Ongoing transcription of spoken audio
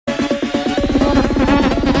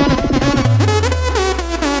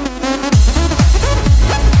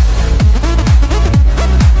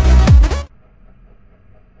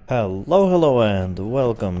Hello and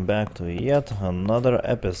welcome back to yet another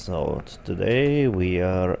episode. Today we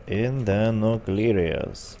are in the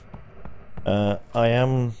Nucleus. I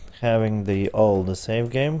am having the old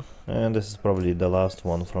save game, and this is probably the last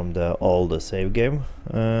one from the old save game,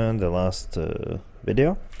 the last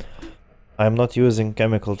video. I'm not using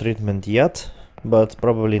chemical treatment yet, but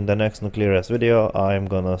probably in the next Nucleus video I'm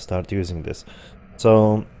gonna start using this.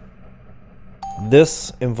 So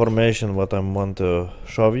this information what I want to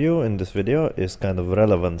show you in this video is kind of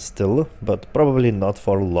relevant still, but probably not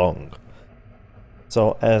for long.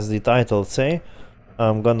 So as the title say,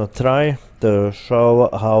 I'm gonna try to show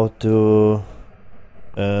how to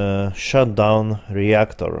shut down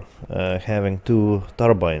reactor having two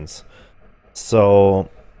turbines. So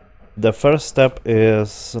the first step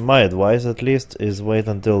is, my advice at least, is wait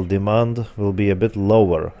until demand will be a bit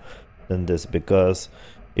lower than this, because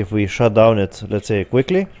if we shut down it, let's say,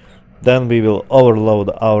 quickly, then we will overload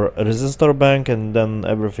our resistor bank and then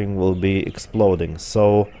everything will be exploding.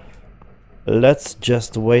 So let's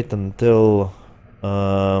just wait until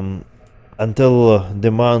demand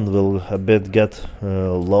will a bit get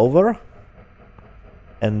lower,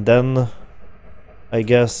 and then I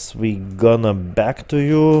guess we gonna back to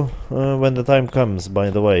you when the time comes. By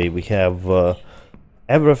the way, we have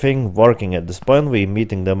everything working at this point. We're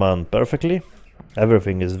meeting demand perfectly.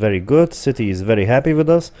 Everything is very good. City is very happy with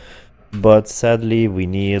us, but sadly we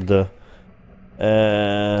need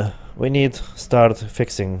start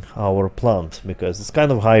fixing our plant because it's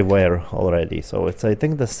kind of high wear already. So it's, I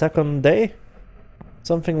think, the second day,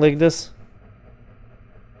 something like this.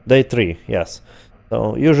 Day 3, yes.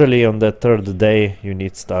 So usually on the third day you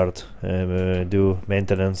need start do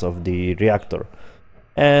maintenance of the reactor,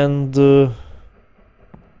 and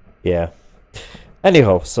yeah.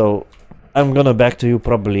 Anyhow, so I'm gonna back to you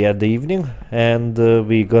probably at the evening, and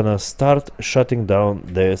we're gonna start shutting down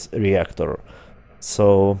this reactor.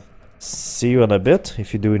 So see you in a bit.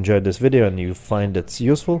 If you do enjoy this video and you find it's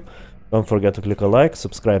useful, don't forget to click a like,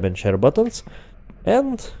 subscribe and share buttons,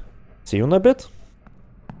 and see you in a bit.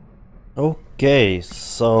 Okay,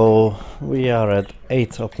 so we are at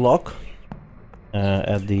 8 o'clock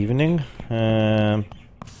at the evening.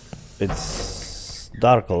 It's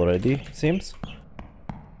dark already, it seems.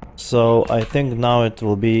 So I think now it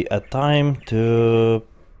will be a time to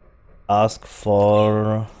ask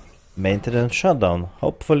for maintenance shutdown.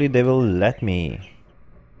 Hopefully they will let me.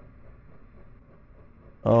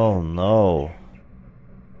 Oh no.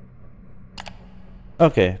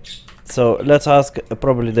 Okay, so let's ask.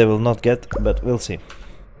 Probably they will not get, but we'll see.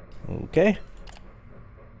 Okay.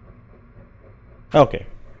 Okay.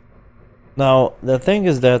 Now the thing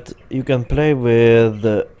is that you can play with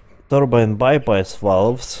the turbine bypass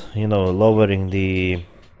valves, you know, lowering the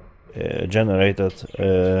generated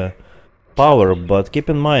power, but keep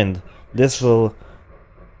in mind this will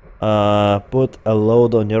put a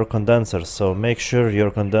load on your condenser, so make sure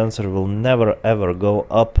your condenser will never ever go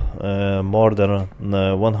up more than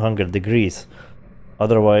 100 degrees.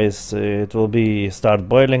 Otherwise it will be start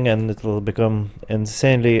boiling and it will become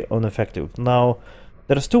insanely ineffective. Now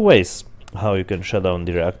there's two ways how you can shut down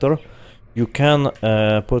the reactor. You can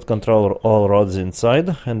put controller all rods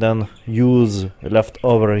inside and then use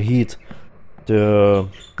leftover heat to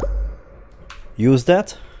use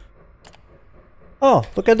that. Oh,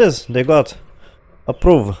 look at this, they got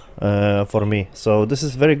approved for me, so this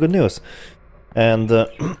is very good news. And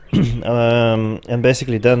and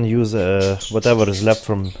basically then use whatever is left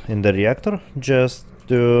from in the reactor just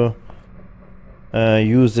to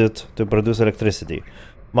use it to produce electricity.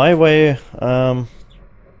 My way,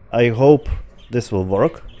 I hope this will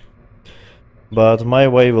work, but my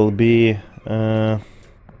way will be to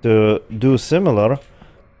do similar,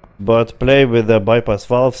 but play with the bypass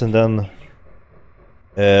valves and then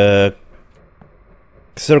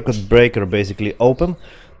circuit breaker basically open,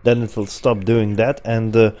 then it will stop doing that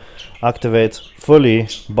and activate fully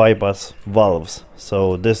bypass valves.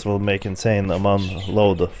 So this will make insane amount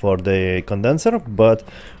load for the condenser, but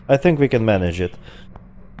I think we can manage it.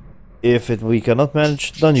 If we cannot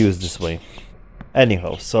manage, don't use this way.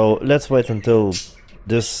 Anyhow, so let's wait until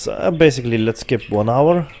this, basically let's skip 1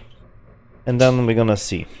 hour, and then we're gonna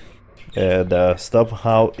see the stuff,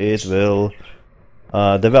 how it will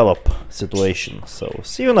develop situation. So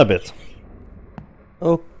see you in a bit.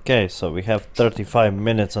 Okay, so we have 35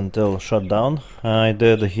 minutes until shutdown. I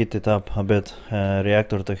did heat it up a bit,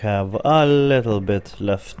 reactor to have a little bit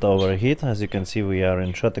leftover heat. As you can see, we are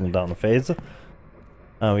in shutting down phase.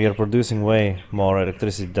 We are producing way more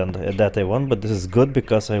electricity than that I want, but this is good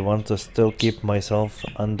because I want to still keep myself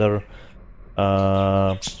under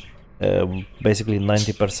basically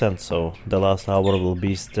 90%, so the last hour will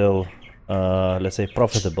be still, let's say,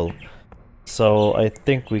 profitable. So I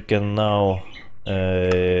think we can now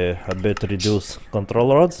a bit reduce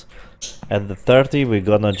control rods. At the 30 we're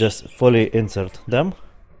gonna just fully insert them,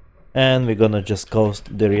 and we're gonna just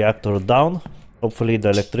coast the reactor down. Hopefully the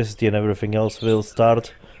electricity and everything else will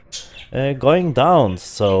start going down.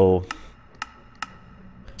 So,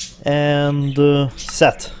 and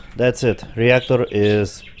set. That's it. Reactor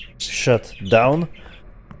is shut down.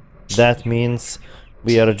 That means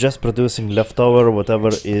we are just producing leftover whatever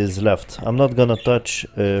is left. I'm not gonna touch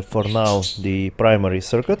for now the primary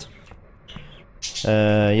circuit.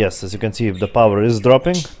 Yes, as you can see, the power is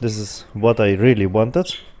dropping. This is what I really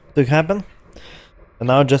wanted to happen. And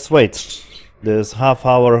now just wait. This half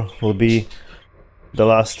hour will be the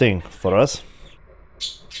last thing for us.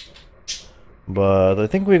 But I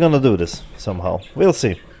think we're gonna do this somehow. We'll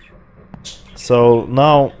see. So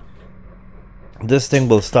now this thing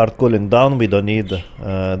will start cooling down. We don't need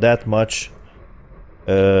that much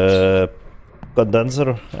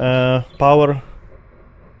condenser power.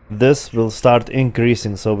 This will start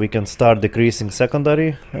increasing, so we can start decreasing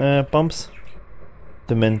secondary pumps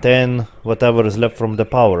to maintain whatever is left from the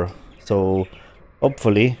power. So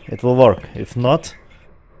hopefully it will work. If not,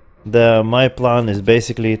 my plan is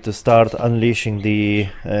basically to start unleashing the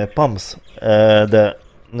pumps, the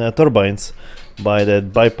turbines, by the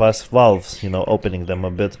bypass valves, you know, opening them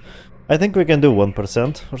a bit. I think we can do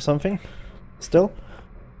 1% or something still,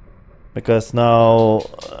 because now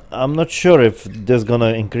I'm not sure if this is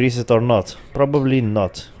gonna increase it or not. Probably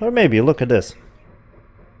not. Or maybe. Look at this.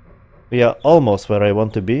 We are almost where I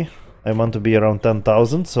want to be. I want to be around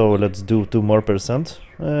 10,000, so let's do 2 more percent.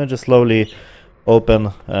 Just slowly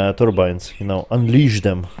open turbines, you know, unleash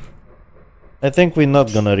them. I think we're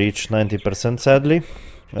not gonna reach 90%, sadly.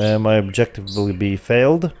 My objective will be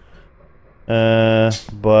failed.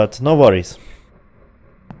 But no worries.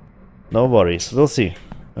 No worries, we'll see.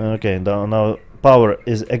 Okay, now power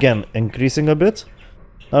is again increasing a bit.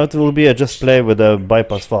 Now it will be just play with the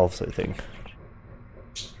bypass valves, I think.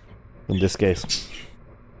 In this case.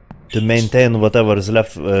 To maintain whatever is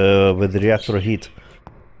left with the reactor heat.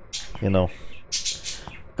 You know.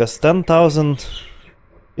 Because 10,000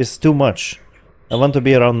 is too much. I want to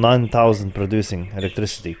be around 9,000 producing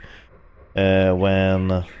electricity.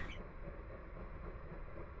 When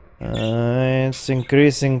it's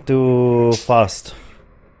increasing too fast.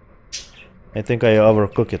 I think I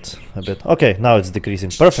overcook it a bit. Okay, now it's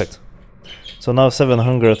decreasing. Perfect. So now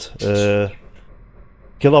 700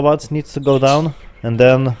 kilowatts needs to go down. And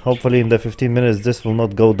then hopefully in the 15 minutes this will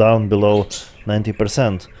not go down below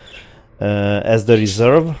 90%. As the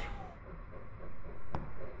reserve,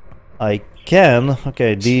 I can.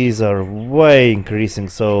 Okay, these are way increasing.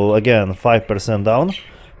 So again, 5% down.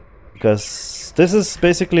 Because this is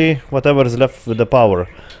basically whatever is left with the power.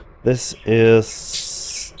 This is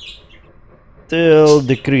still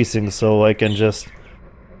decreasing, so I can just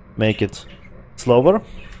make it slower.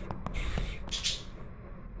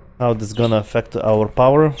 How this gonna affect our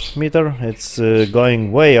power meter? It's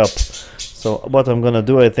going way up. So what I'm gonna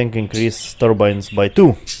do, I think, increase turbines by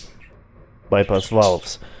 2 bypass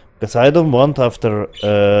valves, because I don't want after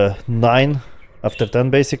 9, after 10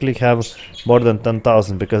 basically, have more than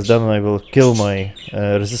 10,000, because then I will kill my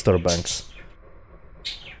resistor banks.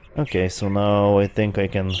 Okay, so now I think I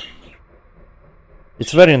can.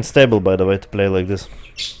 It's very unstable, by the way, to play like this.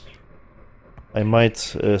 I might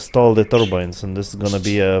stall the turbines, and this is gonna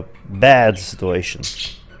be a bad situation.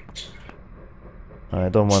 I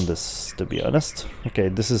don't want this, to be honest. Okay,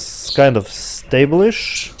 this is kind of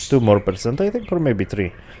stable-ish. 2 more percent, I think, or maybe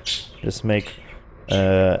 3. Just make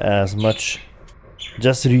as much...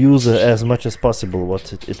 Just reuse as much as possible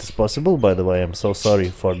what it is possible. By the way, I'm so sorry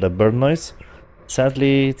for the burn noise.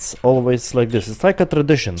 Sadly, it's always like this. It's like a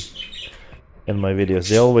tradition in my videos.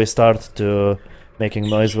 They always start to making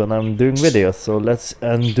noise when I'm doing videos. So let's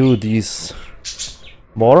undo these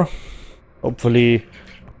more. Hopefully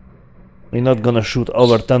we're not gonna shoot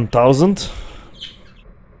over 10,000.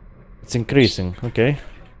 It's increasing. Okay,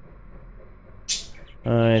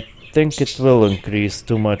 I think it will increase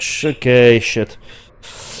too much. Okay, shit.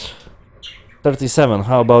 37.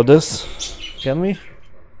 How about this? Can we?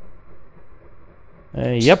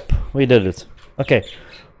 Yep, we did it. Okay,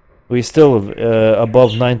 we still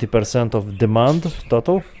above 90% of demand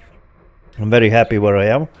total. I'm very happy where I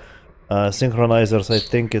am. Synchronizers, I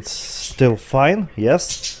think it's still fine.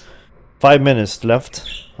 Yes. 5 minutes left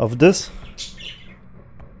of this.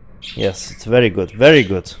 Yes, it's very good. Very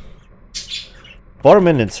good. 4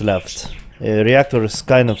 minutes left. Reactor is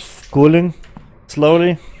kind of cooling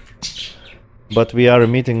slowly. but we are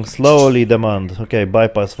meeting slowly demand. Okay,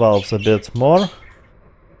 bypass valves a bit more,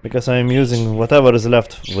 because I'm using whatever is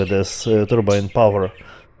left with this turbine power.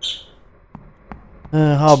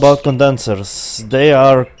 How about condensers? They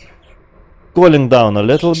are cooling down a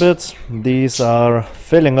little bit. These are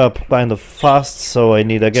filling up kind of fast, so I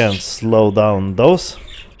need again slow down those.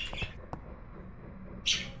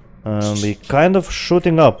 We kind of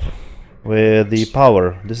shooting up with the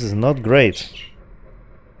power. This is not great.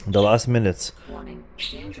 The last minutes.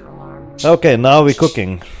 Okay, now we're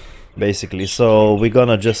cooking, basically. So we're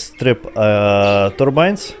gonna just strip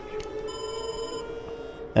turbines,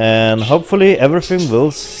 and hopefully everything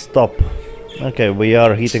will stop. Okay, we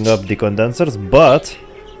are heating up the condensers, but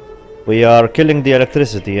we are killing the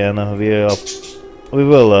electricity, and we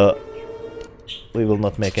will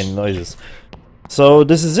not make any noises. So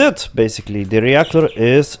this is it, basically. The reactor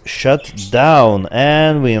is shut down,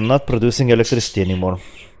 and we are not producing electricity anymore.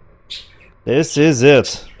 This is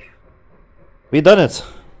it. We done it.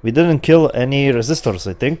 We didn't kill any resistors,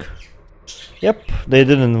 I think. Yep, they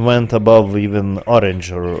didn't went above even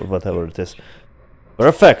orange or whatever it is.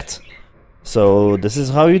 Perfect. So this is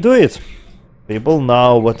how you do it, people.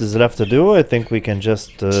 Now what is left to do? I think we can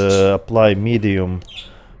just apply medium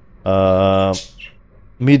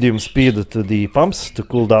speed to the pumps to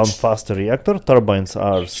cool down faster reactor. Turbines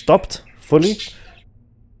are stopped fully.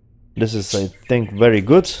 This is, I think, very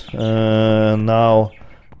good. Now,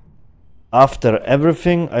 after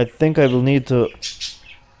everything, I think I will need to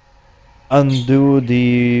undo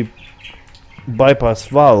the bypass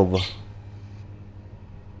valve.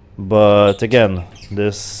 But again,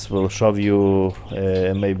 this will show you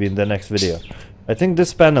maybe in the next video. I think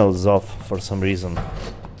this panel is off for some reason.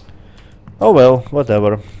 Oh well,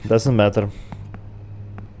 whatever, doesn't matter.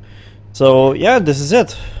 So yeah, this is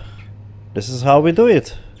it. This is how we do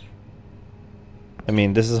it. I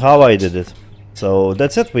mean, this is how I did it. So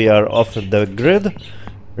that's it, we are off the grid.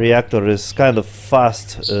 Reactor is kind of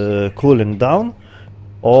fast cooling down.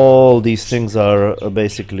 All these things are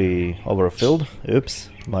basically overfilled. Oops,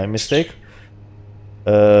 my mistake.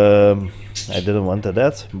 I didn't want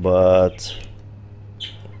that, but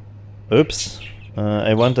oops.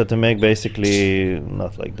 I wanted to make basically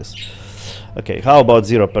not like this. Okay, how about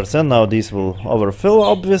 0%? Now these will overfill,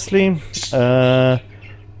 obviously.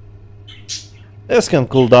 This can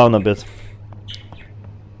cool down a bit.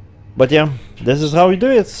 But yeah, this is how we do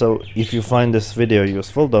it. So if you find this video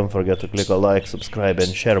useful, don't forget to click a like, subscribe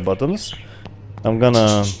and share buttons. I'm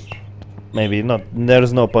gonna maybe not,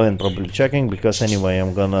 there's no point probably checking, because anyway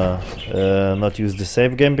I'm gonna not use the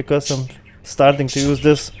save game because I'm starting to use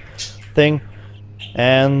this thing.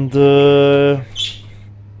 And the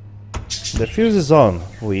fuse is on.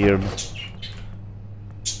 Weird.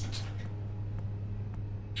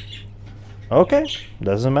 Okay,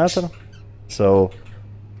 doesn't matter. So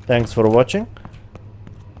thanks for watching,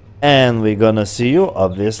 and we're gonna see you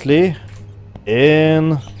obviously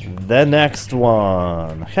in the next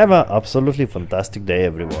one. Have an absolutely fantastic day,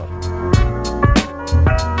 everyone.